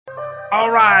All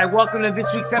right, welcome to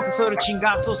this week's episode of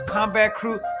Chingazo's Combat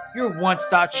Crew, your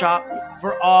one-stop shop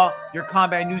for all your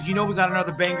combat news. You know we got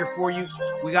another banger for you.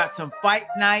 We got some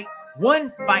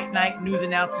one fight night news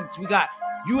announcements. We got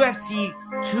UFC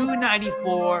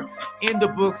 294 in the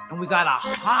books, and we got a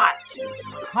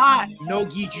hot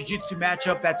no-gi jiu-jitsu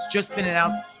matchup that's just been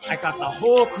announced. I got the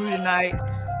whole crew tonight,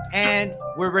 and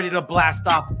we're ready to blast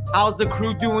off. How's the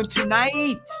crew doing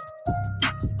tonight?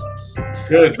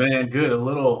 Good, man. Good. A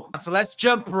little. So let's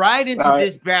jump right into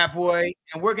this bad boy,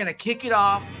 and we're going to kick it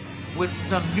off with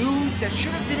some news that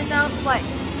should have been announced like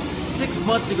 6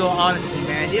 months ago, honestly,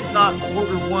 man. If not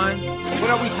quarter one. What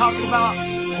are we talking about?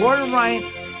 Gordon Ryan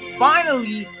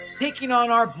finally taking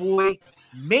on our boy,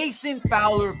 Mason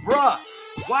Fowler. Bruh,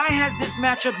 why has this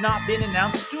matchup not been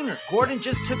announced sooner? Gordon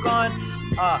just took on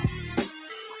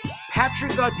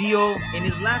Patrick Gaudio in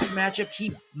his last matchup.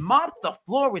 He mopped the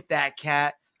floor with that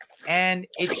cat. And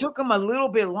it took him a little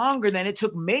bit longer than it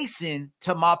took Mason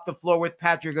to mop the floor with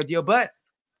Patrick Gaudio. But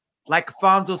like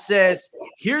Fonzo says,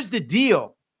 here's the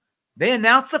deal. They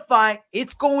announced the fight.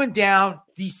 It's going down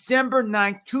December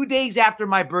 9th, 2 days after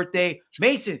my birthday.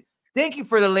 Mason, thank you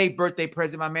for the late birthday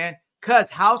present, my man.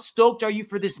 Cuz, how stoked are you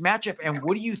for this matchup? And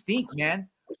what do you think, man?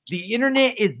 The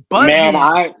internet is buzzing.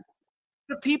 Man,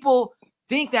 the people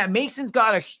think that Mason's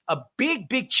got a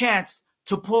big chance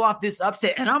to pull off this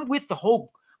upset. And I'm with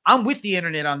the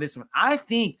internet on this one. I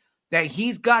think that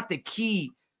he's got the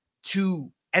key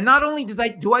to, and not only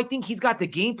do I think he's got the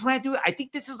game plan to it, I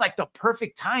think this is like the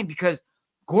perfect time because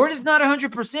Gordon's not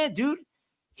 100%, dude.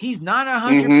 He's not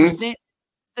 100%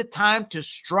 the time to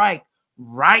strike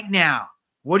right now.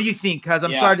 What do you think? Because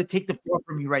I'm sorry to take the floor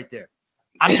from you right there.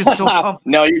 I'm just so pumped.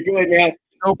 No, you're good, man.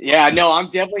 Yeah, no,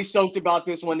 I'm definitely stoked about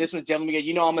this one. This one's definitely good.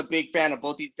 You know, I'm a big fan of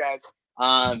both these guys.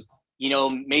 You know,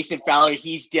 Mason Fowler,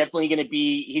 he's definitely going to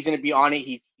be on it.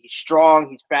 He's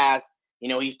strong. He's fast. You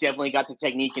know, he's definitely got the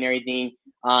technique and everything.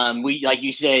 Like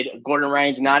you said, Gordon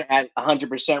Ryan's not at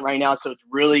 100% right now. So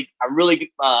I'm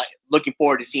really looking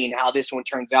forward to seeing how this one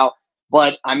turns out.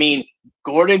 But I mean,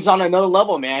 Gordon's on another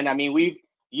level, man. I mean,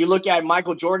 you look at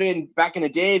Michael Jordan back in the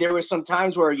day, there were some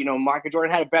times where, you know, Michael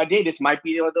Jordan had a bad day. This might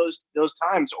be one of those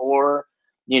times, or,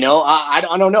 you know, I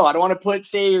don't know. I don't want to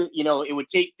say, you know, it would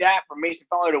take that for Mason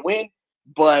Fowler to win.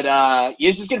 But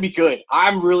this is going to be good.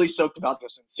 I'm really stoked about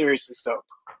this one. Seriously stoked.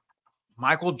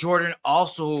 Michael Jordan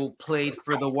also played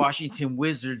for the Washington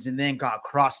Wizards and then got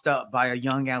crossed up by a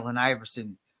young Allen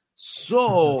Iverson.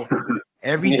 So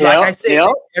every dog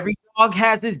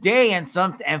has his day, and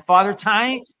Father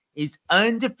Time is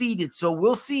undefeated. So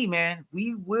we'll see, man.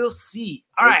 We will see.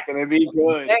 All right. It's going to be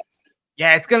good.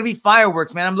 Yeah, it's going to be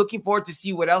fireworks, man. I'm looking forward to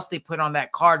see what else they put on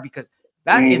that card because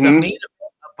that is a main event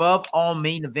above all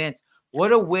main events.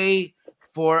 What a way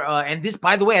for and this,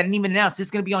 by the way, I didn't even announce this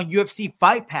is going to be on UFC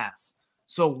Fight Pass.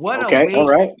 So what a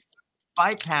way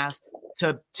Fight Pass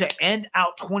to end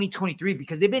out 2023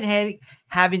 because they've been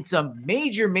having some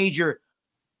major,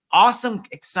 awesome,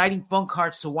 exciting fun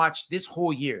cards to watch this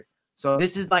whole year. So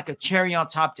this is like a cherry on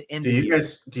top to end the year.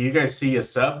 Do you guys see a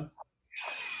sub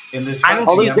in this? I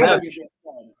don't see a sub.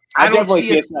 I don't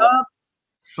see a sub,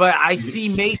 but I see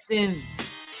Mason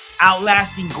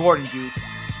outlasting Gordon, dude.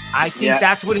 I think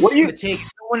that's what it's going to take.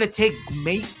 It's going to take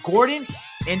Gordon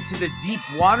into the deep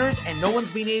waters, and no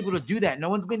one's been able to do that. No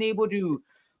one's been able to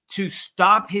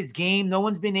stop his game. No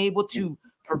one's been able to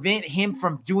prevent him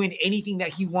from doing anything that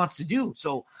he wants to do.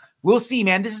 So we'll see,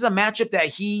 man. This is a matchup that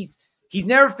he's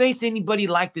never faced anybody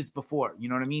like this before. You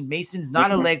know what I mean? Mason's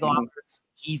not a leg locker.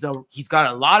 He's got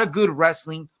a lot of good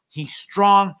wrestling. He's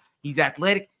strong. He's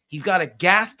athletic. He's got a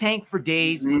gas tank for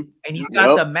days, and he's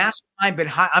got the mastermind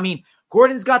behind. I mean,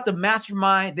 Gordon's got the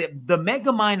mastermind, the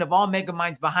mega mind of all mega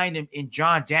minds behind him in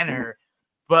John Danaher.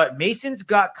 But Mason's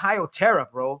got Kyle Terra,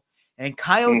 bro. And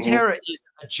Kyle Terra is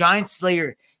a giant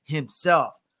slayer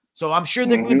himself. So I'm sure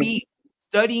they're going to be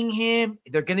studying him.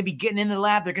 They're going to be getting in the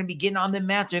lab. They're going to be getting on the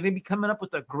mat. They're going to be coming up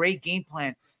with a great game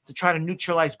plan to try to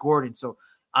neutralize Gordon. So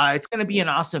it's going to be an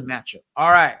awesome matchup.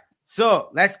 All right. So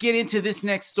let's get into this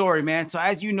next story, man. So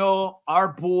as you know, our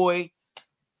boy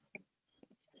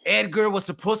Edgar was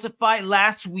supposed to fight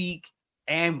last week,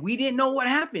 and we didn't know what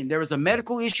happened. There was a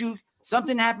medical issue.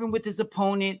 Something happened with his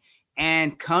opponent,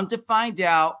 and come to find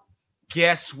out,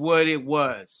 guess what it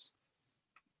was?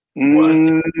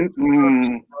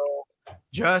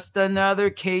 Just another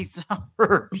case of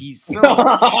herpes. So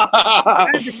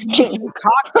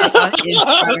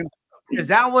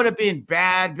that would have been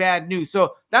bad news.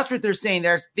 So that's what they're saying.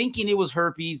 They're thinking it was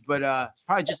herpes, but it's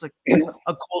probably just like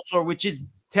a cold sore, which is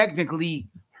technically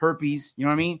herpes. You know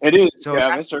what I mean? It is. So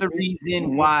that's the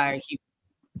reason why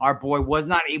our boy was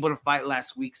not able to fight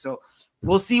last week. So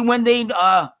we'll see when they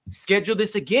schedule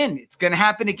this again. It's gonna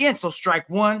happen again. So strike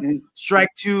one, strike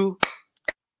two,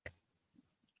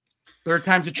 third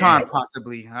time's a charm,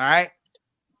 possibly. All right.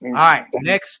 All right.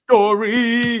 Next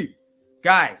story,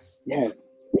 guys. Yeah.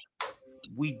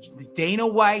 Dana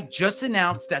White just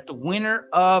announced that the winner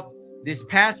of this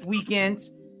past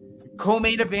weekend's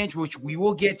co-main event, which we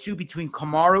will get to, between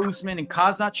Kamaru Usman and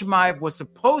Khamzat Chimaev, was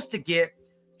supposed to get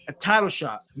a title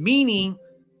shot, meaning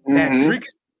that Dricus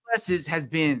Duplessis has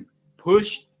been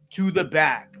pushed to the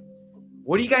back.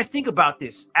 What do you guys think about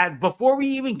this? Before we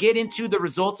even get into the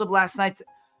results of last night's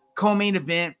co-main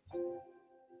event,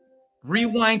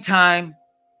 rewind time.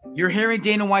 You're hearing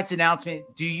Dana White's announcement.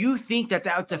 Do you think that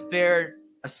that's a fair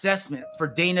assessment for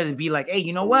Dana to be like, hey,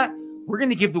 you know what? We're going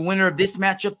to give the winner of this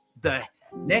matchup the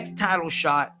next title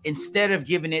shot instead of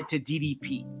giving it to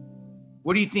DDP.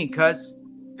 What do you think, cuz?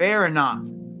 Fair or not?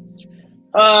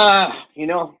 You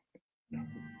know,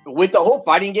 with the whole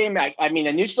fighting game, I mean,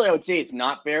 initially I would say it's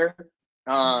not fair.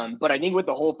 But I think with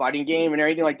the whole fighting game and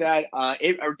everything like that, I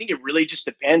think it really just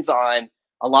depends on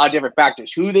a lot of different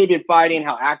factors. Who they've been fighting,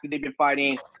 how active they've been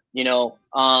fighting, you know,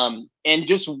 and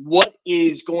just what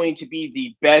is going to be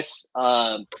the best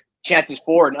chances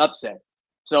for an upset.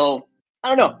 So I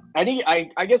don't know. I think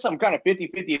I guess I'm kind of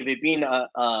 50-50 of it being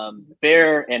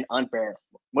fair and unfair.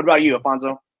 What about you,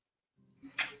 Alfonso?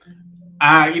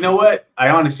 You know what? I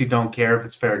honestly don't care if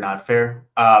it's fair or not fair.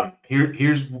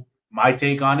 Here's my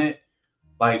take on it.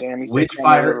 Like, which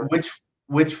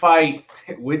fight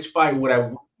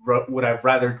would I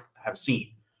rather have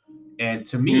seen? And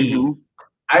to me,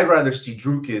 I'd rather see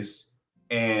Dricus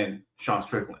and Sean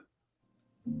Strickland.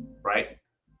 Right?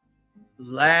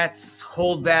 Let's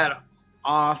hold that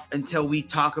off until we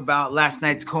talk about last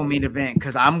night's co-main event,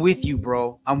 because I'm with you,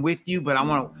 bro. I'm with you, but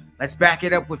let's back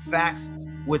it up with facts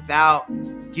without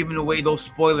giving away those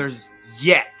spoilers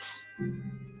yet.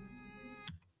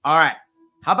 All right.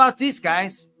 How about this,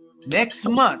 guys? Next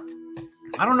month,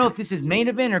 I don't know if this is main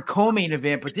event or co-main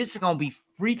event, but this is going to be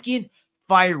freaking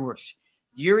fireworks.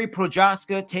 Yuri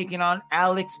Prochazka taking on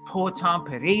Alex Poatan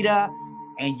Pereira,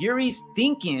 and Yuri's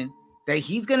thinking that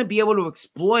he's going to be able to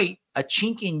exploit a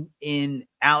chink in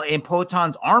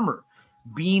Poatan's armor,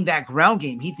 being that ground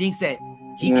game. He thinks that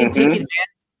he can take advantage of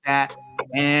that,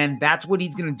 and that's what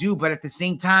he's going to do. But at the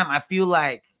same time, I feel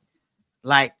like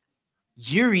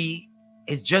Yuri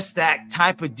is just that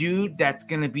type of dude that's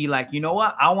going to be like, you know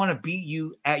what? I want to beat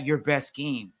you at your best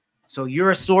game. So you're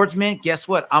a swordsman. Guess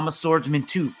what? I'm a swordsman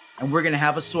too. And we're going to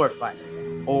have a sword fight.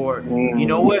 Or, you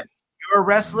know what? You're a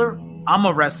wrestler. I'm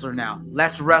a wrestler now.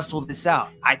 Let's wrestle this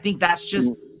out. I think that's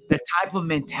just the type of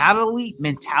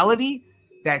mentality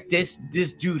that this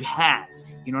dude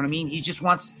has. You know what I mean? He just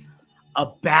wants a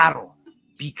battle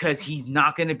because he's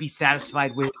not going to be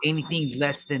satisfied with anything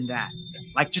less than that.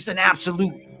 Like just an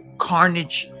absolute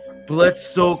carnage,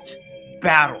 blood-soaked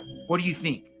battle. What do you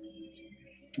think?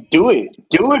 Do it,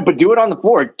 but do it on the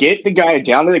floor. Get the guy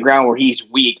down to the ground where he's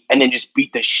weak, and then just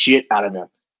beat the shit out of him.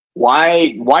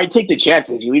 Why take the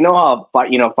chances? You know how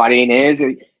fighting is.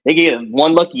 They get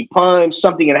one lucky punch,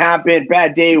 something can happen,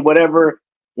 bad day, whatever.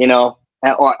 You know,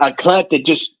 or a cut that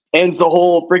just ends the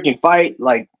whole freaking fight.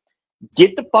 Like,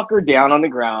 get the fucker down on the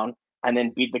ground and then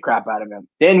beat the crap out of him.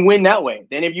 Then win that way.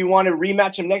 Then if you want to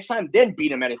rematch him next time, then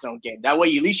beat him at his own game. That way,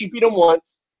 at least you beat him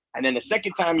once, and then the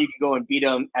second time you can go and beat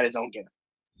him at his own game.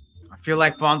 I feel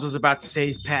like Fonzo's about to say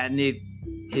his patented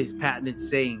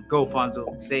saying. Go,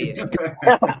 Fonzo. Say it.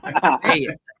 Say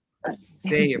it.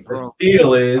 Say it, bro. The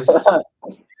deal is...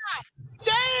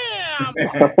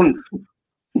 Damn!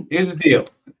 Here's the deal.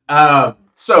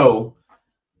 So,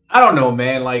 I don't know,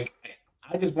 man. Like,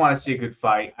 I just want to see a good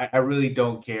fight. I really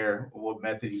don't care what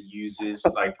method he uses.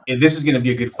 Like, if this is going to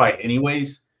be a good fight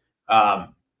anyways,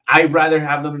 I'd rather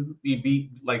have them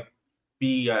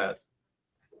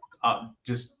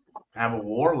just have a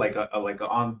war, like a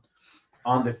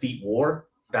on the feet war.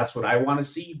 That's what I want to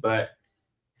see. But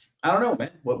I don't know,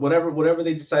 man. Whatever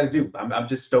they decide to do, I'm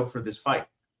just stoked for this fight.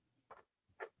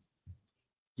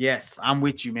 Yes, I'm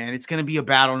with you, man. It's gonna be a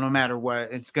battle no matter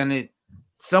what.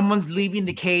 Someone's leaving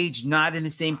the cage not in the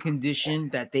same condition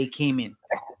that they came in.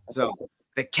 So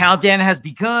the countdown has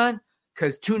begun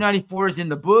because 294 is in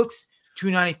the books.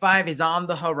 295 is on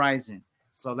the horizon.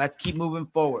 So let's keep moving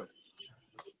forward.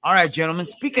 All right, gentlemen.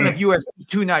 Speaking of UFC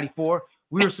 294,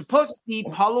 we were supposed to see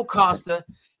Paulo Costa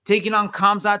taking on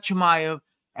Khamzat Chimaev,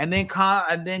 and then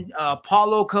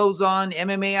Paulo goes on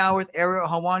MMA Hour with Ariel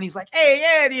Helwani. He's like, "Hey,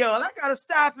 Ariel, I got a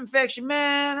staph infection,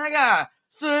 man. I got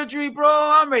surgery, bro.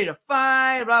 I'm ready to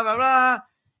fight." Blah blah blah.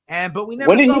 But we never.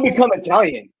 When did he become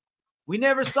Italian? We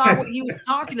never saw what he was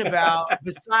talking about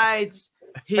besides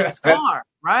his scar,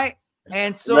 right?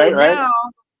 And so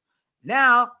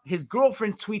now his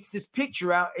girlfriend tweets this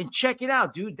picture out, and check it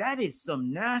out, dude. That is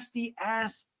some nasty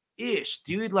ass ish,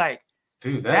 dude. Like,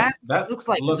 dude, that looks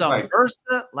like some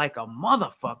MRSA, like a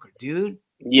motherfucker, dude.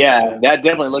 Yeah, that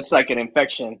definitely looks like an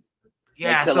infection.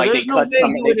 Yeah, so there's no way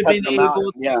he would have been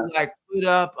able to like put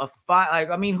up a fight. Like,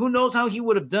 I mean, who knows how he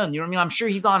would have done? You know what I mean? I'm sure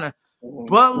he's on a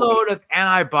buttload of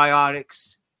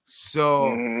antibiotics.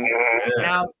 So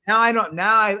now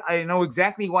I know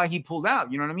exactly why he pulled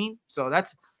out. You know what I mean? So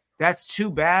that's too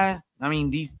bad. I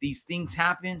mean, these things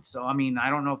happen. So I mean,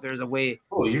 I don't know if there's a way.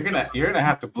 Oh, you're gonna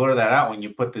have to blur that out when you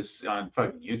put this on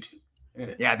fucking YouTube.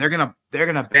 Yeah, they're gonna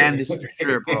ban this for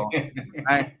sure, bro.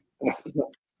 Right?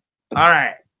 All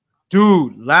right.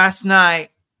 Dude, last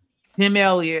night, Tim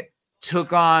Elliott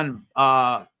took on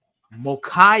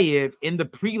Mokaev in the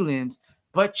prelims.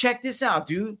 But check this out,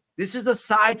 dude. This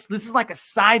is like a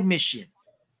side mission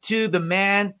to the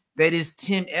man that is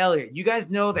Tim Elliott. You guys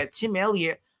know that Tim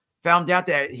Elliott found out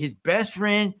that his best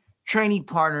friend, training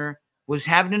partner, was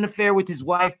having an affair with his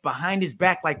wife behind his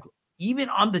back, like even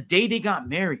on the day they got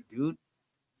married, dude.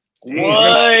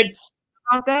 What?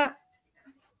 About that?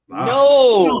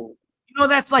 No. You know,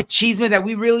 that's like cheeseman that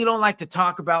we really don't like to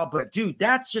talk about, but dude,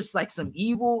 that's just like some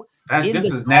evil. That's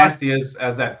just as nasty as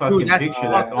that fucking picture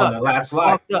that on the last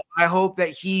slide. I hope that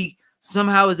he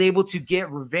somehow is able to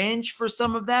get revenge for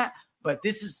some of that, but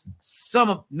this is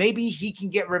maybe he can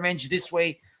get revenge this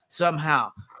way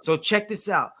somehow. So check this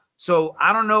out. So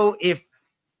I don't know if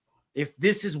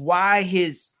this is why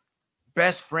his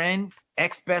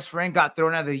ex-best friend got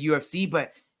thrown out of the UFC,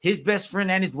 but his best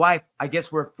friend and his wife, I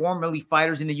guess, were formerly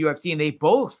fighters in the UFC, and they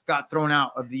both got thrown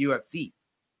out of the UFC.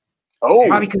 Oh,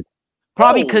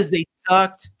 probably because they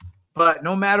sucked. But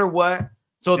no matter what,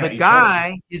 so the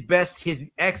guy, his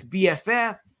ex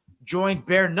BFF, joined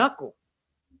Bare Knuckle,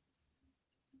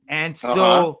 and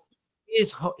so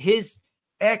his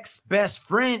ex best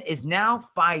friend is now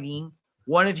fighting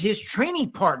one of his training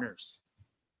partners.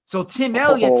 So Tim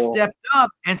Elliott stepped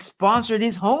up and sponsored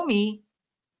his homie,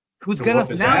 who's going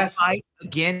to now fight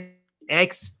against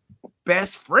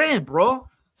ex-best friend, bro.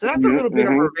 So that's a little bit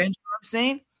of revenge, you know what I'm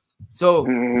saying? So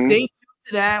stay tuned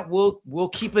to that. We'll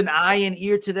keep an eye and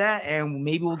ear to that, and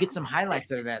maybe we'll get some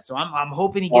highlights out of that. So I'm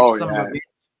hoping he gets some revenge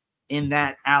in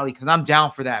that alley, because I'm down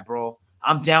for that, bro.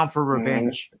 I'm down for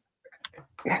revenge.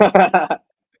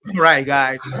 Right,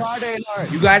 guys.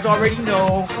 You guys already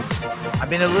know I've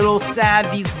been a little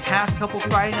sad these past couple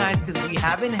Friday nights because we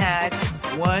haven't had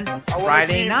one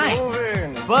Friday night.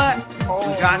 But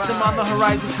we got some on the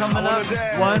horizon coming up.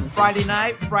 One Friday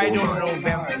night, Friday,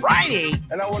 November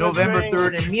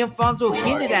 3rd. And me and Fonzo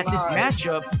hinted at this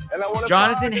matchup.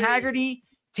 Jonathan Haggerty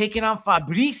taking on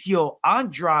Fabricio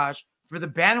Andrade for the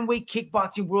Bantamweight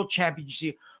Kickboxing World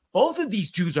Championship. Both of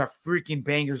these dudes are freaking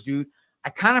bangers, dude. I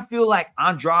kind of feel like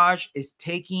Andrade is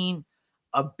taking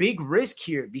a big risk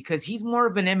here because he's more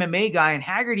of an MMA guy, and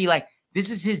Haggerty, like,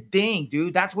 this is his thing,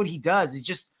 dude. That's what he does. He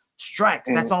just strikes.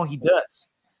 That's all he does.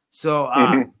 So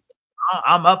I'm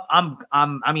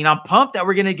pumped that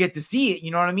we're gonna get to see it. You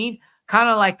know what I mean? Kind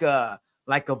of like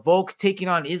a Volk taking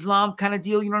on Islam kind of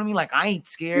deal. You know what I mean? Like, I ain't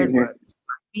scared, but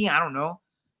I don't know.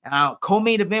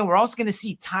 Co-main event, we're also gonna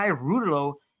see Ty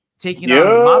Rudolo taking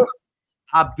on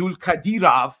Abdul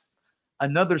Kadirov,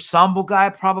 another Sambo guy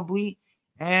probably.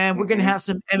 And we're going to have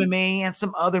some MMA and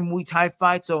some other Muay Thai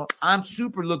fights. So I'm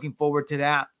super looking forward to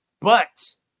that.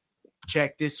 But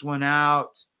check this one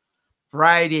out.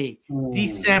 Friday,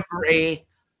 December 8th,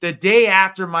 the day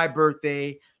after my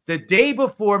birthday, the day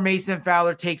before Mason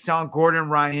Fowler takes on Gordon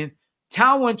Ryan,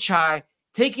 Talwan Chai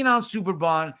taking on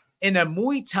Superbon in a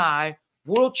Muay Thai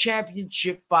World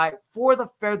Championship fight for the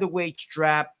featherweight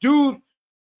strap. Dude,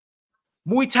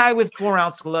 Muay Thai with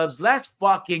 4-ounce gloves. Let's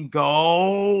fucking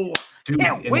go. Dude,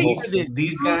 can't wait for this.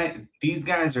 These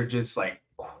guys are just like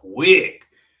quick.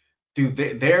 Dude,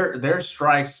 their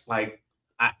strikes, like,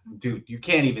 dude, you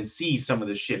can't even see some of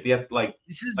the shit. They have, like,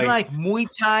 this is like Muay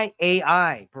Thai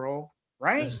AI, bro.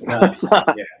 Right? This is nuts.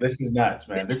 Yeah, this is nuts,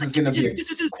 man. This is gonna be a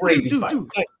crazy fight.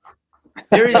 Like,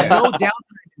 there is no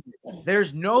downtime.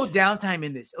 There's no downtime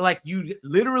in this. Like, you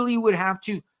literally would have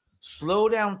to slow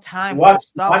down time.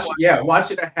 Watch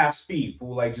it at half speed.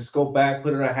 Fool. Like, just go back,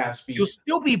 put it at half speed. You'll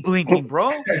still be blinking,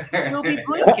 bro. You'll still be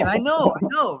blinking. I know.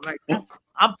 Like,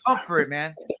 I'm pumped for it,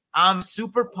 man. I'm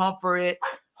super pumped for it.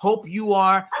 Hope you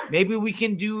are. Maybe we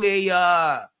can do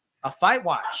a fight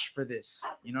watch for this.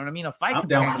 You know what I mean? A fight. I'm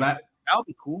down for that. That would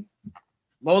be cool.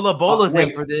 Lola Bola's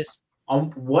in for this.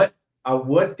 What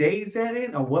day is that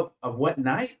in? What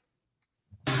night?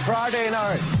 Friday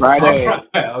night. Friday.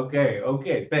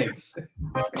 Okay, thanks.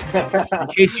 In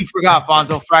case you forgot,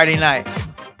 Fonzo, Friday night.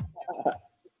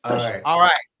 All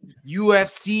right.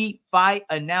 UFC fight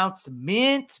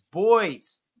announcement,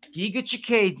 boys. Giga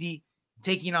Chikadze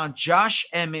taking on Josh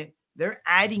Emmett. They're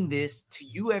adding this to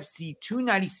UFC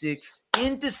 296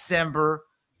 in December.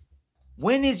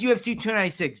 When is UFC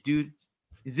 296, dude?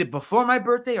 Is it before my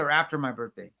birthday or after my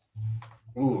birthday?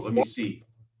 Ooh, let me see.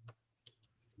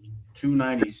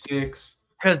 296.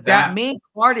 Because that main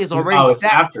card is already it's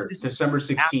after December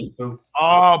 16th.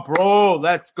 Oh, bro,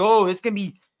 let's go. It's going to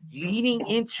be leading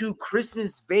into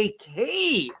Christmas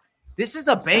vacay. This is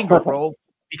a banger, bro,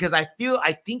 because I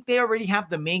think they already have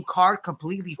the main card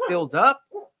completely filled up.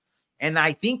 And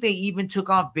I think they even took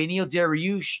off Beneil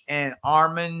Dariush and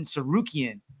Arman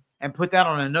Sarukian and put that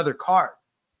on another card.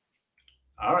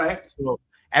 All right. So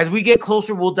as we get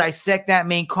closer, we'll dissect that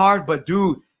main card. But,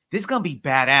 dude, this is going to be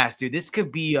badass, dude. This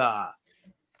could be, I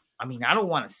don't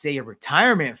want to say a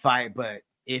retirement fight, but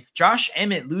if Josh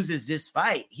Emmett loses this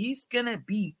fight, he's going to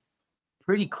be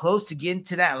pretty close to getting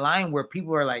to that line where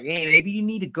people are like, hey, maybe you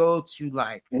need to go to,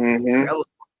 like,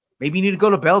 maybe you need to go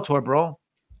to Bellator, bro.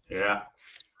 Yeah.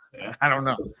 I don't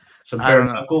know. Some bare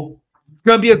knuckle. It's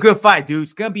going to be a good fight, dude.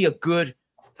 It's going to be a good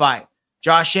fight.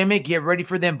 Josh Emmett, get ready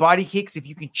for them body kicks. If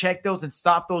you can check those and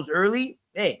stop those early,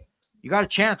 hey, you got a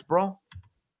chance, bro.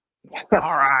 All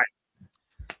right.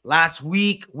 Last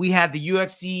week, we had the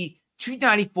UFC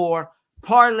 294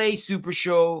 Parlay Super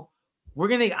Show. We're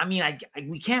going to,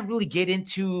 we can't really get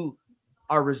into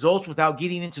our results without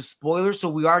getting into spoilers. So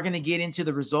we are going to get into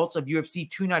the results of UFC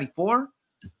 294.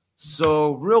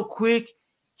 So real quick,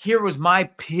 here was my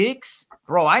picks.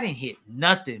 Bro, I didn't hit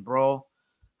nothing, bro.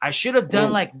 I should have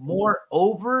done like more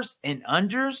overs and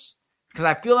unders because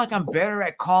I feel like I'm better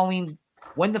at calling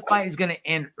when the fight is going to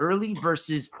end early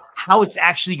versus how it's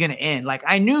actually going to end. Like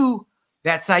I knew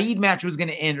that Saeed match was going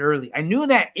to end early. I knew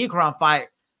that Ikram fight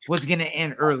was going to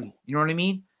end early. You know what I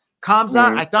mean?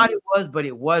 Khamzat, I thought it was, but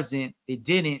it wasn't. It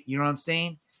didn't. You know what I'm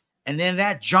saying? And then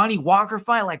that Johnny Walker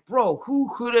fight, like, bro,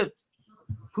 who could have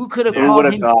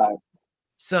called him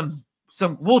some,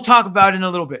 we'll talk about it in a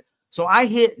little bit. So I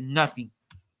hit nothing.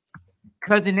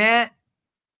 Cousin Nat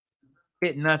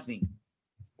hit nothing.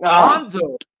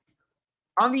 Fonzo,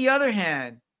 on the other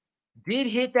hand, did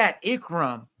hit that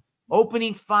Ikram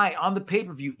opening fight on the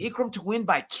pay-per-view. Ikram to win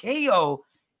by KO,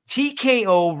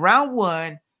 TKO, round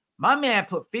one. My man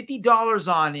put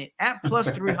 $50 on it at plus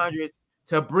 300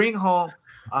 to bring home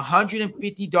a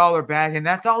 $150 bag. And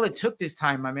that's all it took this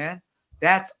time, my man.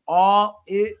 That's all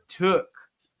it took.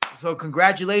 So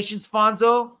congratulations,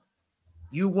 Fonzo.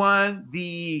 You won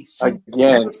the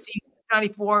UFC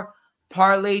 94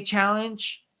 Parlay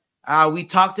Challenge. We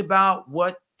talked about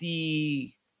what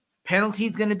the penalty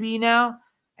is going to be now,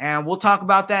 and we'll talk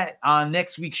about that on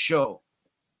next week's show.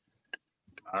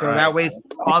 That way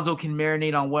Fonzo can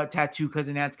marinate on what tattoo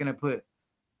Cousin Nat's going to put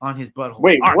on his butthole.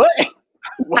 Wait, what?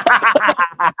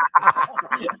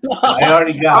 I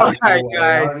already got it. All right, guys.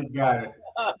 I already got it.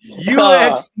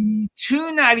 UFC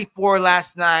 294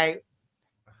 last night.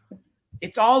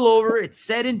 It's all over. It's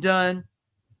said and done.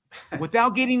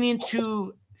 Without getting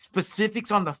into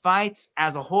specifics on the fights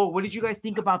as a whole, what did you guys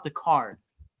think about the card?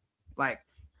 Like,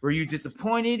 were you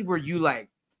disappointed? Were you like,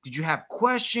 did you have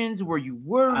questions? Were you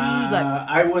worried?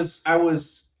 I was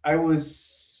a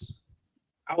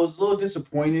little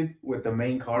disappointed with the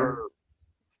main card.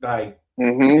 Like,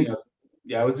 I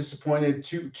was disappointed.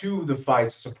 Two of the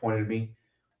fights disappointed me,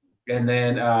 and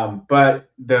then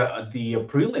but the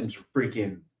prelims were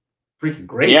freaking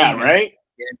great. Yeah, man. right?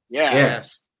 Yeah.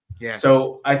 Yes.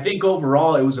 So I think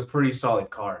overall it was a pretty solid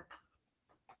card.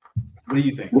 What do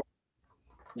you think?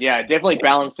 Yeah, it definitely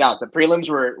balanced out. The prelims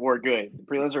were good. The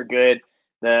prelims were good.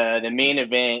 The main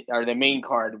event or the main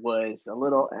card was a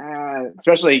little,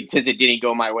 especially since it didn't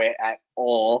go my way at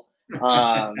all.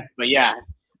 But yeah,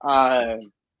 I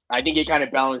think it kind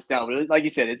of balanced out. But like you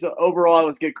said, overall it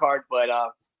was a good card. But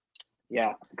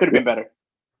yeah, it could have been better.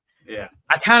 Yeah,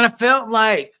 I kind of felt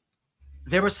like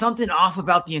there was something off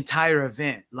about the entire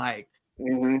event. Like,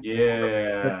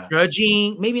 the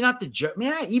judging, maybe not the judge,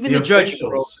 even the judging,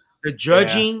 bro. The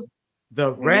judging,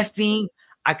 the reffing.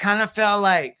 I kind of felt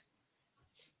like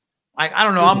I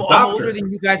don't know. I'm older than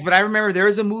you guys, but I remember there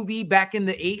was a movie back in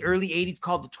the early 80s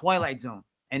called The Twilight Zone,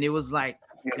 and it was like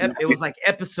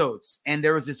episodes. And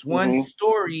there was this one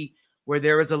story where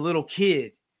there was a little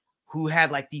kid who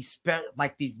had like these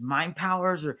mind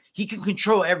powers, or he could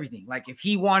control everything. Like if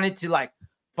he wanted to, like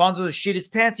Fonzo to shit his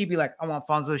pants, he'd be like, "I want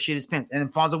Fonzo to shit his pants," and then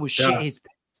Fonzo would shit his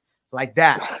pants like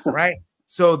that, right?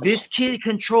 So this kid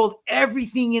controlled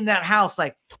everything in that house.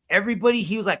 Like everybody,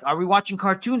 he was like, "Are we watching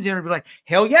cartoons?" And everybody be like,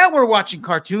 "Hell yeah, we're watching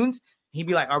cartoons." He'd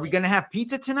be like, "Are we gonna have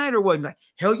pizza tonight or what?" He'd be like,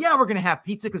 "Hell yeah, we're gonna have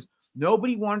pizza because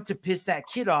Nobody wanted to piss that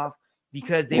kid off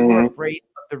because they were afraid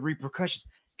of the repercussions.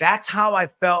 That's how I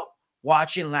felt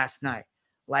watching last night.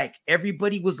 Like,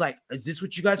 everybody was like, is this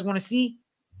what you guys want to see?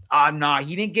 Nah,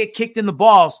 he didn't get kicked in the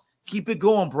balls. Keep it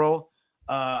going, bro.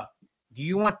 Do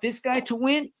you want this guy to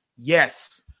win?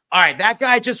 Yes. All right, that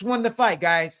guy just won the fight,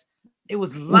 guys. It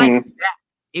was like that.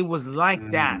 It was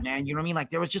like that, man. You know what I mean? Like,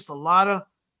 there was just a lot of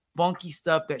funky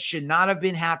stuff that should not have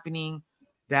been happening,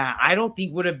 that I don't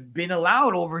think would have been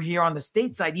allowed over here on the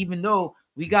stateside, even though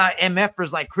we got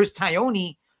MFers like Chris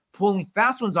Tione pulling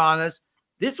fast ones on us.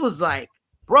 This was like,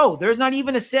 bro, there's not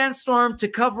even a sandstorm to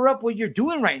cover up what you're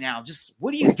doing right now. Just,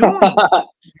 what are you doing? You know what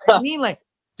I mean? Like,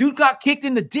 dude got kicked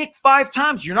in the dick 5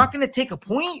 times. You're not going to take a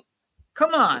point?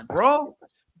 Come on, bro.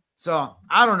 So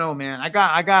I don't know, man. I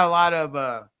got a lot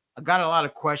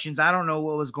of questions. I don't know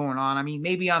what was going on. I mean,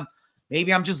 maybe I'm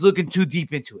just looking too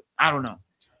deep into it. I don't know.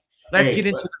 Let's get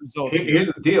into the results.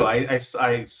 Here's the deal.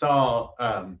 I saw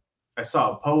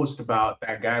a post about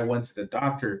that guy went to the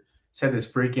doctor, said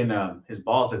his freaking his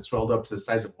balls had swelled up to the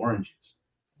size of oranges.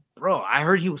 Bro, I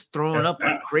heard he was throwing up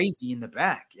like crazy in the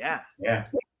back. Yeah. Yeah.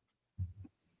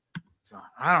 So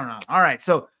I don't know. All right.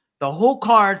 So the whole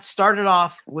card started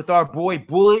off with our boy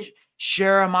Bullish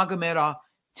Shera Magomedov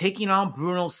taking on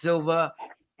Bruno Silva.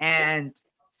 And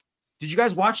did you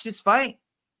guys watch this fight?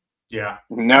 Yeah.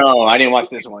 No, I didn't watch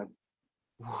this one.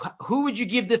 Who would you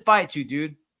give the fight to,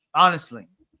 dude? Honestly.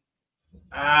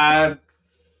 I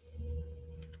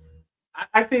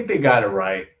think they got it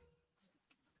right.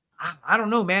 I don't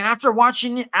know, man. After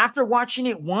watching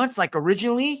it once, like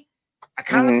originally, I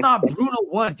kind of thought Bruno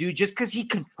won, dude, just because he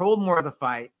controlled more of the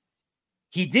fight.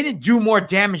 He didn't do more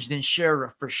damage than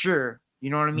Shera for sure. You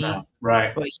know what I mean? No,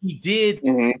 right. But he did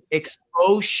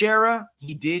expose Shera.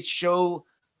 He did show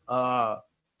a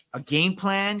game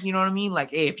plan. You know what I mean?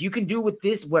 Like, hey, if you can do with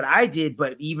this what I did,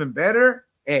 but even better,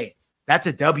 hey, that's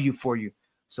a W for you.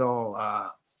 So,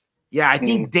 yeah, I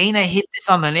think Dana hit this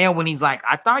on the nail when he's like,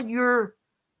 I thought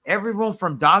everyone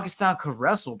from Dagestan could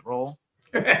wrestle, bro.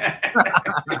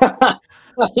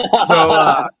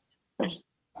 So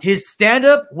his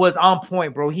stand-up was on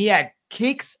point, bro. He had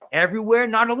kicks everywhere.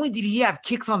 Not only did he have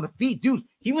kicks on the feet, dude,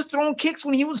 he was throwing kicks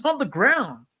when he was on the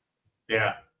ground.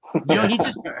 Yeah. You know, he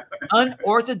just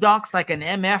unorthodox like an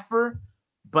MFer,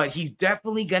 but he's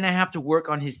definitely going to have to work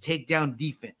on his takedown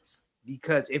defense,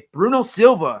 because if Bruno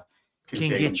Silva can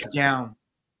get you down,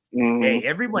 hey,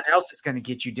 everyone else is going to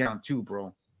get you down too,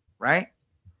 bro. Right?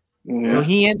 So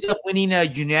he ends up winning a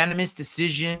unanimous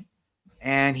decision,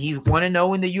 and he's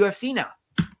 1-0 in the UFC now.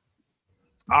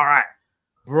 All right,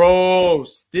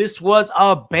 bros, this was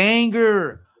a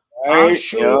banger. I'm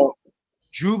sure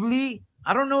Jubilee,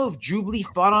 I don't know if Jubilee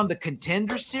fought on the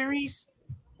Contender Series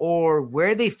or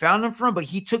where they found him from, but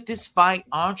he took this fight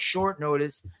on short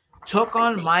notice, took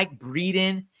on Mike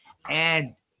Breeden,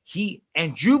 and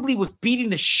Jubilee was beating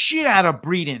the shit out of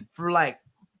Breeden for like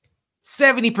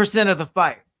 70% of the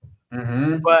fight.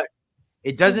 But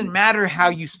it doesn't matter how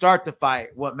you start the fight.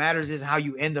 What matters is how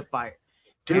you end the fight.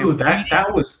 Dude,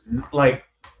 that was like,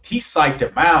 he psyched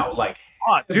him out. Like,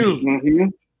 oh, dude.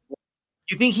 You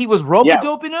think he was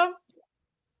rope-a-doping him?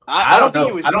 I don't think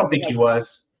he was. I don't think he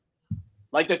was.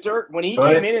 Like when he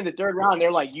came in the third round,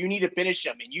 they're like, you need to finish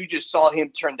him. And you just saw him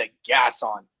turn the gas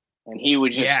on. And he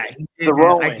would just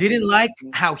throw it. I didn't like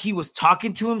how he was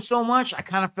talking to him so much. I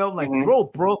kind of felt like,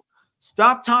 bro,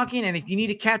 stop talking. And if you need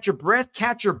to catch your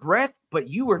breath. But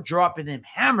you were dropping them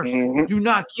hammers. Do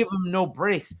not give him no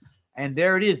breaks. And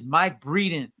there it is, Mike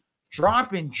Breeden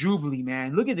dropping Jubilee,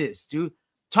 man. Look at this, dude.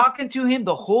 Talking to him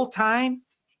the whole time.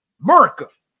 Merca.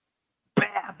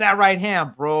 Bam, that right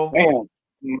hand, bro.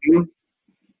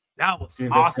 That was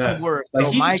awesome work. Like,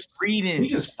 so Mike Breeden. He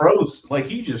just froze. Like,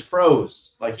 he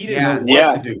didn't know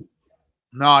what to do.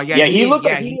 No, he looked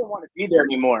like he didn't want to be there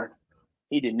anymore.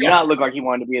 He did not look like he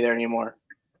wanted to be there anymore.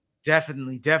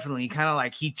 Definitely. Kind of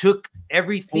like he took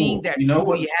everything that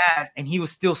Jubilee had and he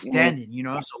was still standing, you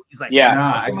know? So he's like,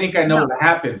 I think I know what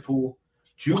happened, fool.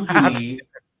 Jubilee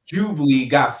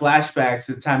got flashbacks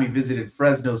to the time he visited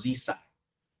Fresno's East Side.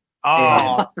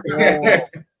 Oh,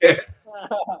 that's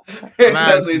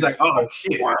what he's like, oh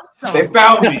shit, they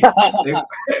found me.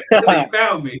 They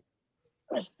found me.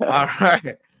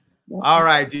 All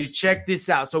right, dude, check this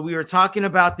out. So we were talking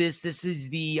about this. This is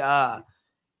the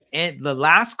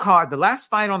last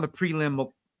fight on the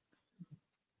prelim.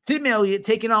 Tim Elliott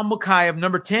taking on Mokaev,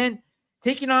 number 10,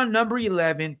 taking on number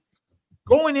 11.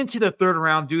 Going into the third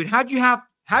round, dude, how'd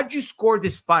you score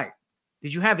this fight?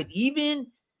 Did you have it even?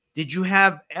 Did you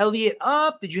have Elliott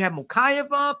up? Did you have Mokaev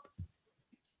up?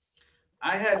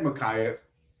 I had Mokaev.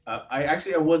 I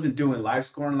wasn't doing live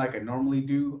scoring like I normally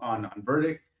do on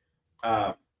Verdict.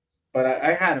 but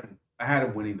I had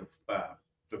him winning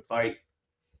the fight.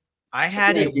 I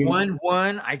had it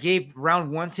 1-1. I gave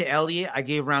round 1 to Elliott. I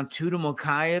gave round 2 to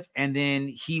Mokaev, and then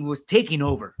he was taking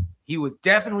over. He was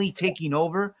definitely taking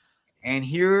over. And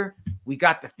here we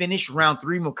got the finish. Round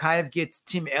 3, Mokaev gets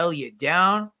Tim Elliott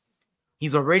down.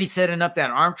 He's already setting up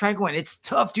that arm triangle, and it's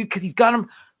tough, dude, because he's got him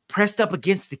pressed up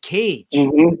against the cage.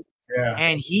 Mm-hmm. Yeah.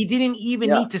 And he didn't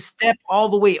even need to step all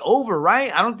the way over,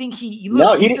 right? I don't think he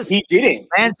didn't.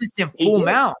 Lands this in full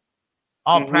mount.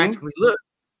 All practically. Look.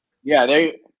 Yeah,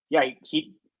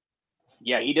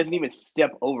 he doesn't even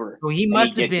step over. So he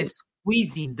must have been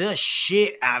squeezing the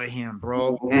shit out of him,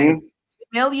 bro. And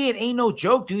Elliott ain't no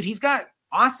joke, dude. He's got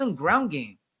awesome ground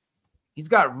game. He's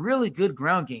got really good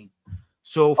ground game.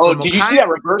 So did you see that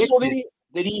reversal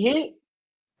that he hit?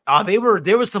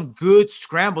 There were some good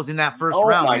scrambles in that first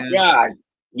round. Oh my god.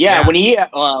 Yeah,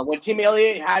 when Tim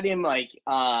Elliott had him I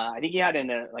think he had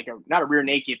not a rear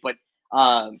naked, but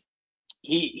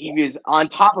he was on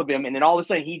top of him, and then all of a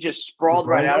sudden he just sprawled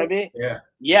right out of it.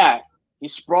 Yeah, he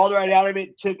sprawled right out of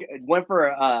it. Went for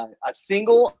a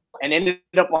single and ended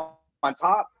up on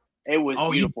top. It was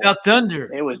beautiful. He ducked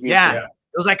under. It was beautiful. Yeah.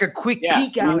 It was like a quick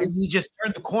peek out, and he just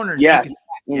turned the corner. And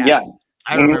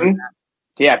I remember that.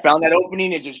 Yeah, found that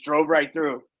opening and just drove right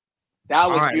through. That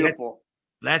was beautiful.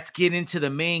 Let's get into the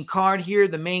main card here.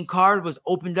 The main card was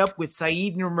opened up with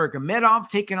Said Nurmagomedov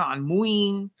taking on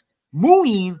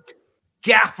Muin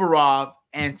Gafarov,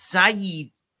 and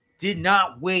Said did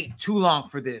not wait too long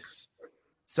for this.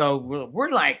 So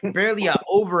we're like barely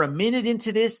over a minute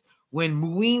into this when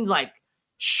Muin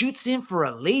shoots in for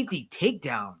a lazy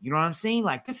takedown. You know what I'm saying?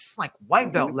 Like, this is like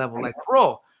white belt level. Like,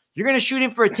 bro, you're going to shoot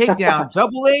in for a takedown.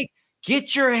 Double leg,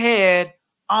 get your head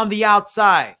on the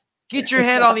outside. Get your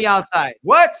head on the outside.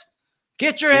 What?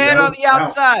 Get your head on the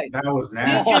outside. That was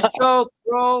nasty. Ninja choke,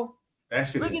 bro.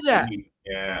 Look at that.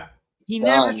 Yeah. He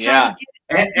never tried to get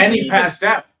it. And he passed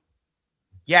out.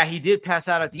 Yeah, he did pass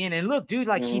out at the end. And look, dude,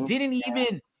 he didn't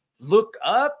even look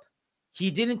up. He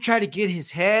didn't try to get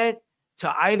his head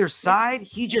to either side.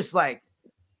 He just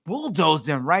bulldozed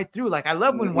them right through. I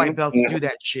love when white belts do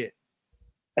that shit.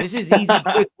 This is easy,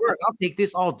 quick work. I'll take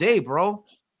this all day, bro.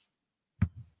 All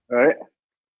right.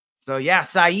 So yeah,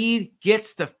 Said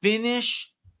gets the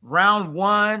finish. Round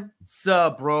 1,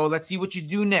 sub, bro. Let's see what you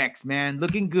do next, man.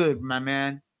 Looking good, my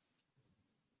man.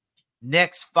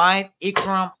 Next fight,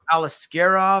 Ikram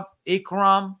Aliskerov.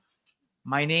 Ikram,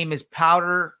 my name is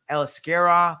Powder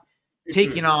Aliskerov,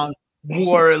 taking on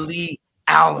Warley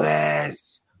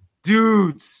Alves.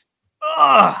 Dudes.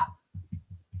 Ugh.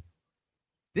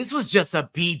 This was just a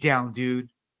beatdown, dude.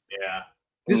 Yeah.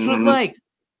 This was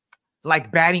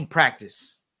like batting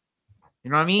practice. You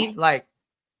know what I mean?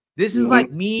 This is like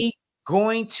me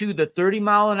going to the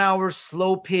 30-mile-an-hour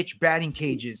slow pitch batting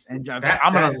cages, and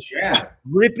I'm going to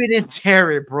rip it and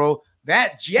tear it, bro.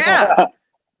 That jab.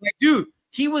 Dude,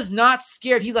 he was not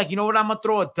scared. He's like, you know what? I'm going to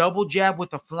throw a double jab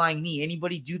with a flying knee.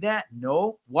 Anybody do that?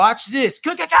 No. Watch this.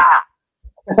 That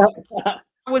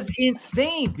was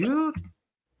insane, dude.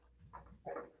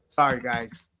 Sorry,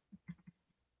 guys.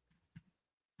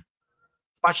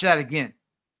 Watch that again.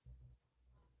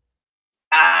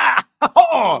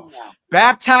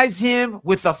 Baptize him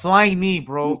with a flying knee,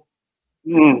 bro.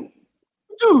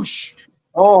 Douche.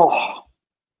 Oh.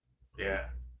 Yeah.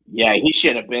 Yeah, he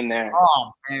should have been there.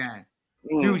 Oh, man.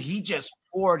 Dude, he just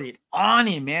poured it on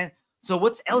him, man. So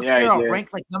what's Aliskerov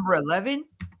ranked number 11,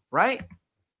 right?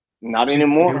 Not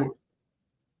anymore.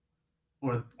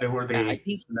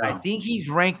 I think he's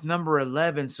ranked number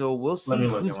 11, so we'll see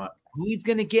who he's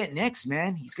going to get next,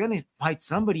 man. He's going to fight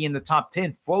somebody in the top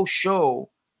 10 for show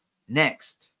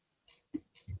next.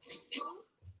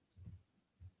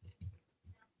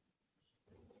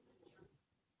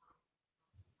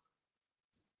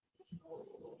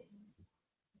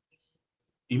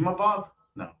 Imavov?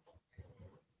 No.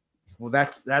 Well,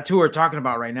 that's who we're talking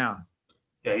about right now.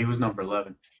 Yeah, he was number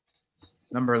 11.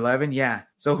 Number 11, yeah.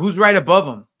 So who's right above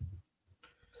him?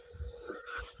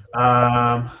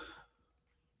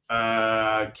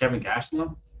 Kevin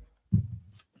Gastelum?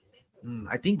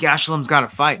 I think Gastelum's got a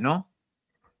fight, no?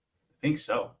 I think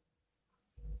so.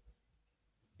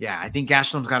 Yeah, I think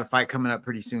Gastelum's got a fight coming up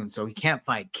pretty soon, so he can't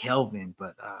fight Kelvin,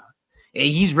 but hey,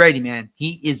 he's ready, man.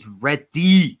 He is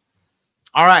ready.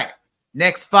 All right,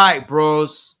 next fight,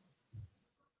 bros.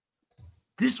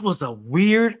 This was a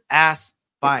weird-ass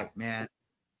fight, man.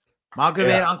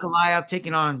 Magomed Ankalaev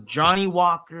taking on Johnny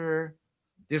Walker.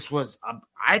 This was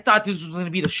I thought this was going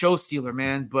to be the show stealer,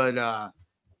 man, but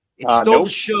it stole the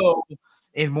show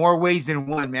in more ways than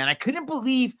one, man. I couldn't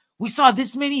believe we saw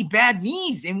this many bad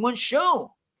knees in one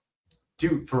show.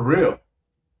 Dude, for real.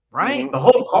 right? The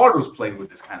whole card was played with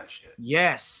this kind of shit.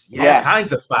 Yes. All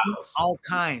kinds of fouls. All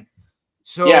kind.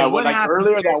 So what like happened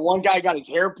earlier, that one guy got his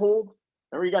hair pulled.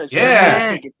 Remember, he got his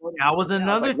hair pulled. That was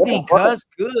another thing, cuz.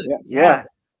 Good. Yeah.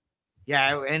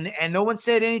 And no one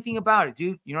said anything about it,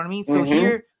 dude. You know what I mean? So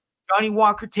here, Johnny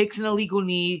Walker takes an illegal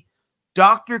knee.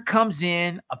 Doctor comes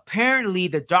in. Apparently,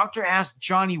 the doctor asked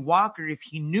Johnny Walker if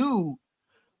he knew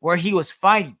where he was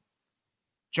fighting.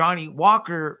 Johnny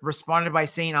Walker responded by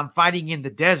saying, "I'm fighting in the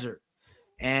desert."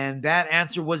 And that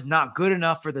answer was not good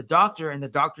enough for the doctor. And the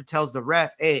doctor tells the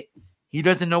ref, "Hey, he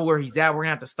doesn't know where he's at. We're going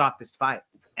to have to stop this fight."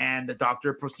 And the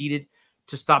doctor proceeded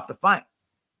to stop the fight.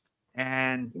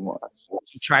 And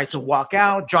he tries to walk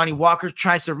out. Johnny Walker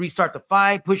tries to restart the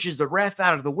fight, pushes the ref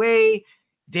out of the way.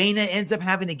 Dana ends up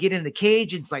having to get in the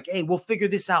cage. And it's like, hey, we'll figure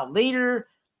this out later.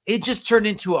 It just turned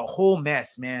into a whole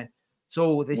mess, man.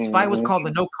 So this fight was called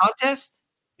a no contest.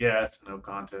 Yeah, it's a no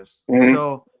contest.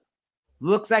 So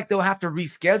looks like they'll have to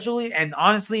reschedule it. And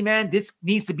honestly, man, this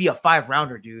needs to be a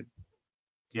 5-rounder, dude.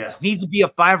 Yeah. This needs to be a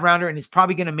 5-rounder, and it's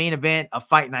probably going to main event a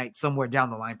fight night somewhere down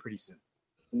the line pretty soon.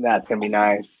 That's going to be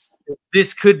nice.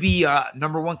 This could be a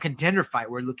 #1 contender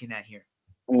fight we're looking at here.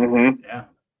 Yeah.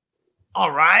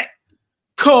 All right.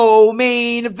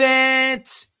 Co-main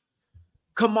event.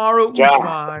 Kamaru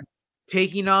Usman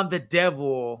taking on the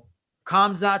Devil.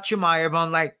 Khamzat Chimaev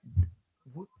on like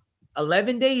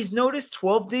 11 days notice,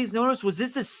 12 days notice. Was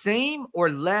this the same or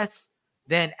less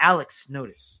than Alex's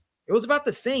notice? It was about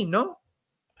the same, no?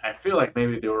 I feel like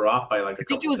maybe they were off by like I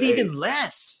think it was even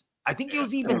less. I think it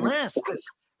was even less because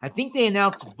I think they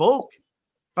announced Volk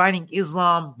fighting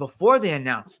Islam before they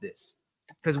announced this,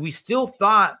 because we still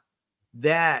thought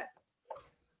that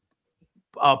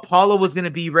Paulo was going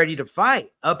to be ready to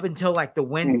fight up until like the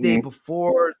Wednesday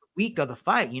before the week of the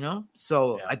fight, you know?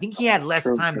 So I think he had less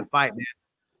time to fight, man.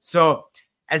 So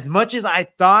as much as I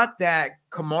thought that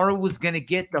Kamaru was going to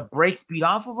get the brakes beat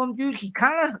off of him, dude, he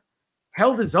kind of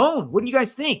held his own. What do you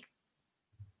guys think?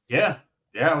 Yeah,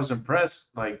 I was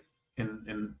impressed. Like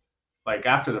in like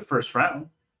after the first round.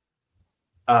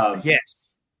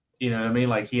 Yes. You know what I mean?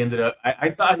 Like he ended up. I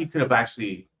thought he could have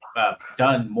actually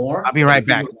done more. I'll be right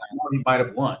back. He might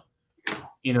have won.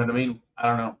 You know what I mean? I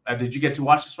don't know. Did you get to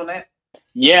watch this one, Nat?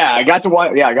 Yeah, I got to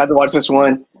watch. Yeah, I got to watch this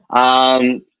one.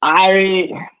 I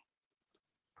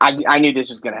knew this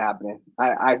was gonna happen.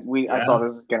 I saw this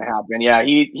was gonna happen. Yeah,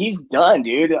 he's done,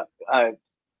 dude. How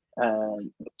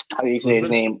do you say his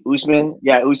name? Usman.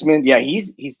 Yeah, Usman. Yeah,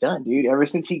 he's done, dude. Ever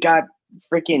since he lost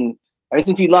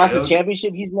the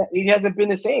championship, he hasn't been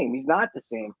the same. He's not the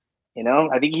same. You know,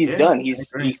 I think he's done. He's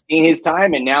seen his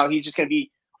time, and now he's just gonna be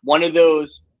one of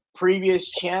those previous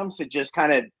champs that just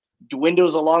kind of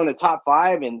dwindles along the top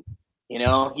 5, and you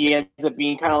know, he ends up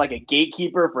being kind of like a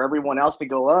gatekeeper for everyone else to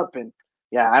go up. And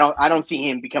yeah, I don't see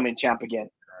him becoming champ again.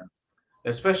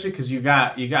 Especially because you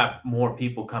got more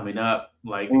people coming up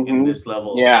like in this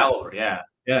level of caliber. Yeah,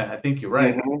 I think you're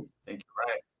right.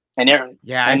 And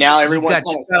now everyone's got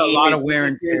just a lot of wear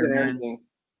and tear, man.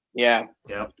 Yeah.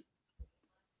 Yep.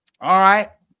 All right.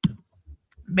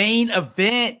 Main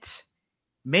event.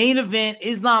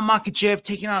 Islam Makhachev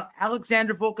taking out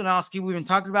Alexander Volkanovski. We've been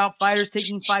talking about fighters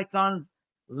taking fights on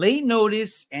late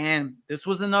notice, and this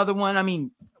was another one. I mean,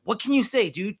 what can you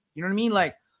say, dude? You know what I mean?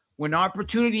 Like, when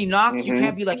opportunity knocks, you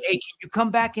can't be like, hey, can you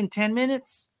come back in 10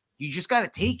 minutes? You just got to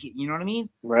take it. You know what I mean?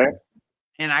 Right.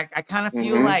 And I kind of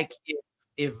feel like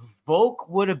if Volk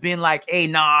would have been like, hey,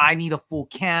 nah, I need a full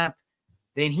camp,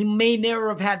 then he may never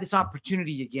have had this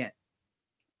opportunity again.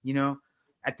 You know,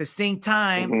 at the same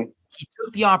time, he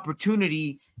took the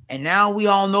opportunity, and now we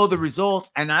all know the results.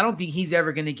 And I don't think he's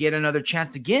ever going to get another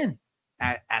chance again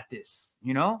at this,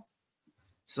 you know?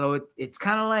 So it's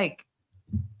kind of like,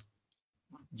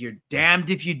 you're damned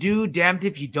if you do, damned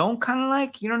if you don't, kind of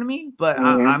like, you know what I mean? But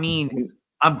I mean,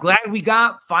 I'm glad we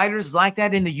got fighters like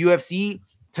that in the UFC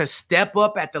to step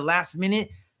up at the last minute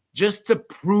just to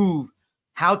prove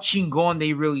how chingon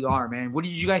they really are, man. What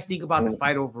did you guys think about the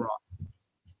fight overall?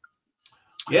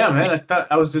 Yeah, man,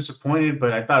 I was disappointed,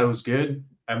 but I thought it was good.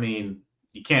 I mean,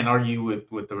 you can't argue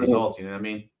with the results, you know what I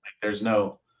mean? Like, there's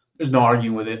no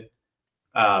arguing with it.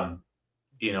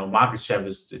 You know, Makhachev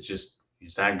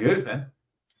he's that good, man.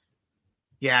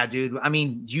 Yeah, dude. I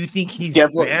mean, do you think he's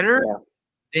better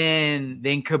than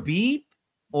Khabib,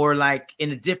 or like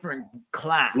in a different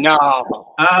class?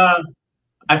 No.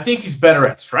 I think he's better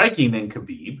at striking than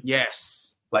Khabib.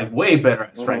 Yes. Like way better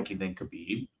at striking than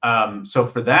Khabib. So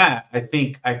for that, I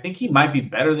think he might be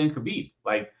better than Khabib.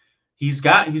 Like he's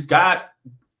got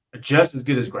just as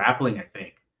good as grappling, I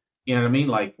think. You know what I mean?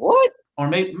 Like what? Or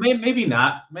maybe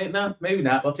not. Maybe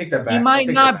not. I'll take that back. He might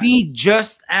not be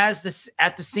just at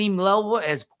the same level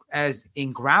as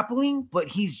in grappling, but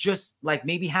he's just like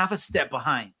maybe half a step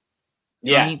behind.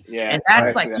 You know what I mean? And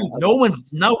that's like, dude,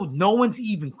 no one's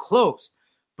even close.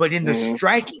 But in the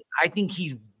striking, I think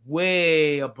he's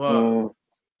way above.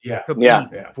 For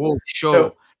sure.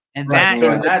 So, and right.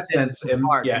 So in that sense,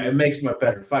 it makes him a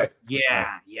better fighter.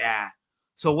 Yeah.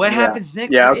 So what happens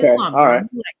next for Islam? All right.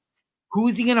 Like,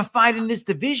 who's he gonna fight in this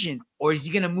division, or is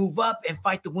he gonna move up and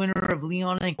fight the winner of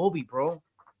Leon and Colby, bro?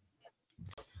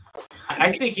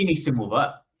 I think he needs to move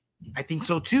up. I think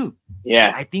so too.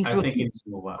 Yeah, I think so too. He needs to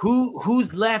move up.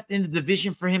 Who's left in the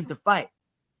division for him to fight?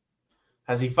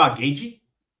 Has he fought Gaethje?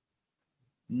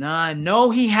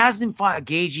 No, he hasn't fought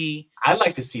Gaethje. I'd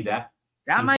like to see that.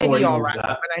 That might be all right.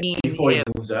 But I mean, before he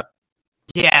moves up.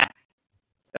 Yeah.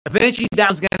 Eventually, that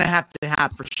one's gonna have to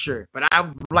happen for sure. But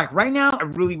I like right now, I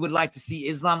really would like to see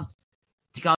Islam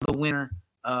take on the winner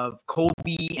of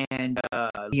Colby and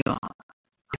Leon.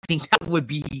 I think that would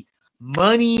be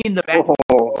money in the bank.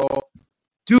 Oh.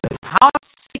 Dude, how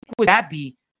sick would that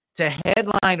be to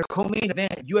headline or co-main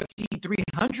event UFC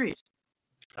 300?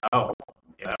 Oh,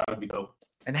 yeah, that would be dope.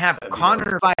 And have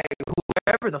Conor fight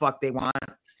whoever the fuck they want,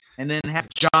 and then have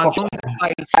John Jones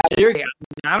fight Sergey.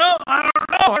 I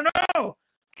don't know.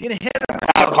 Get ahead of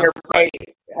have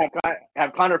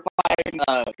Conor fight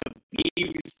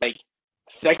Khabib's like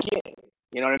second.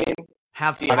 You know what I mean?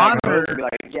 Have Conor be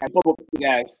like, yeah, both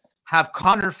guys. Have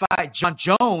Conor fight John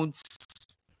Jones.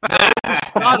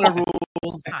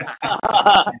 Rules.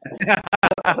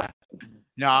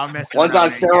 No, I'm messing. One's on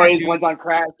steroids, one's on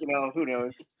crack. You know, who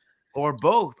knows? Or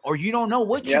both, or you don't know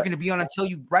what you're going to be on until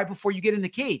you right before you get in the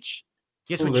cage.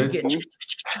 Guess what you get?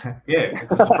 Yeah,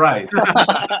 it's a surprise.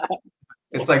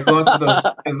 It's like going through those.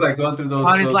 It's like going through those.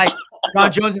 John is like, John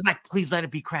Jones is like, please let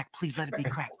it be crack. Please let it be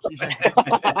crack. Please let it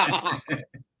be.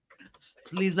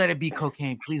 Please let it be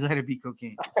cocaine. Please let it be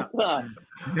cocaine.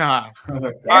 Nah.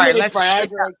 All right,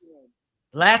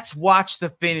 let's watch the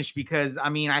finish because I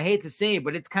mean I hate to say it,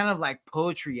 but it's kind of like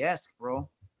poetry-esque, bro.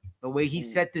 The way he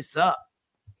set this up.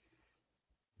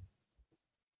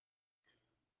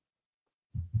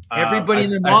 Everybody in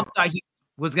their mom thought he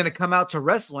was gonna come out to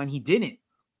wrestle, and he didn't.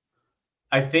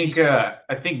 I think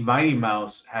Mighty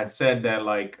Mouse had said that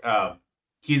like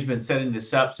he's been setting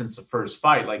this up since the first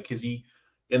fight, like because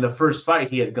in the first fight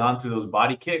he had gone through those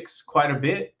body kicks quite a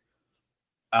bit.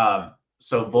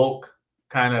 So Volk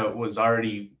kind of was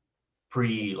already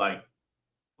like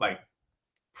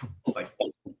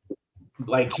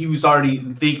he was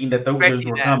already thinking that those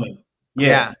were coming.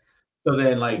 Yeah. So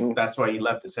then, that's why he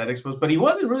left his head exposed. But he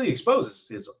wasn't really exposed.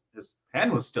 His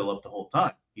hand was still up the whole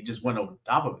time. He just went over the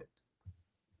top of it.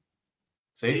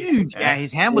 See? Dude,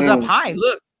 his hand was up high.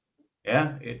 Look.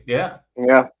 Yeah.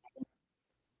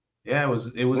 Yeah, it was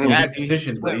in a good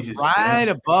position, but he just right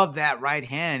above that right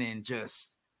hand and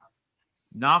just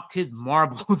knocked his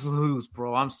marbles loose,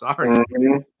 bro. I'm sorry.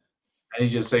 Mm-hmm. And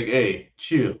he's just like, hey,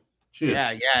 chill.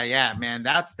 Yeah, man.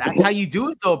 That's how you do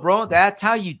it, though, bro. That's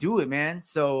how you do it, man.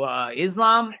 So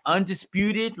Islam,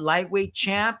 undisputed lightweight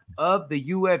champ of the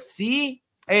UFC.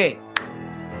 Hey,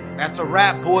 that's a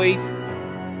wrap, boys.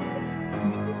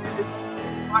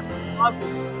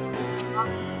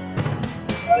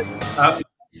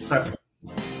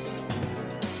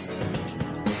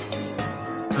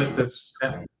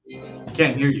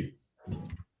 Can't hear you.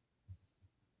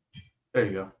 There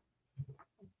you go.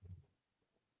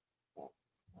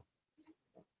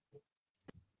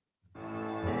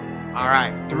 All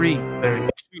right, 3, 2.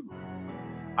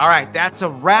 All right, that's a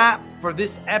wrap for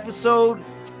this episode.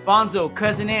 Fonzo,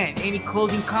 Cousin Ant, any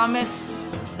closing comments?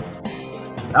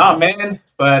 Oh man,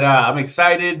 but I'm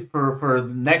excited for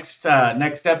the next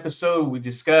episode. We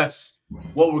discuss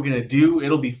what we're gonna do.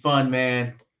 It'll be fun,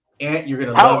 man. Ant, you're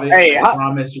gonna love it. I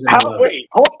promise you're gonna love it.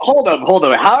 Hold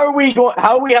up. How are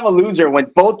we have a loser when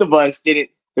both of us didn't?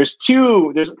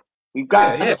 We've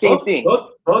got the same thing.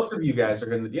 Both of you guys are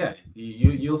gonna,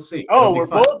 you'll see. Oh, we're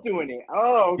both doing it.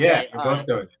 Oh, okay. Yeah, we're both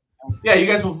doing it. Yeah, you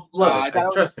guys will love it.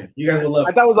 Trust me, you guys will love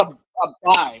it. I thought it was a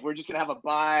bye. We're just gonna have a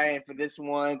bye for this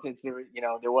one since there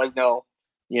was no,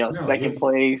 second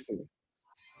place.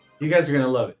 You guys are gonna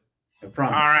love it. I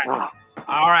promise.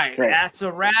 All right. Great. That's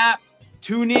a wrap.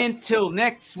 Tune in till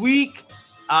next week.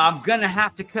 I'm gonna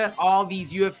have to cut all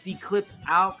these UFC clips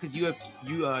out because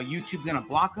YouTube's gonna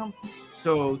block them.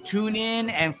 So tune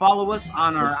in and follow us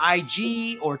on our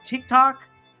IG or TikTok.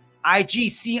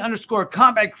 IG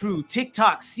C_Combat Crew.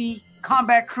 TikTok C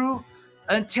Combat Crew.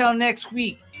 Until next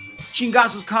week,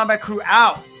 Chingazo's Combat Crew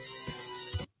out.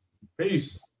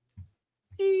 Peace.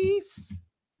 So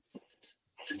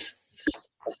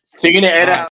you're gonna edit out.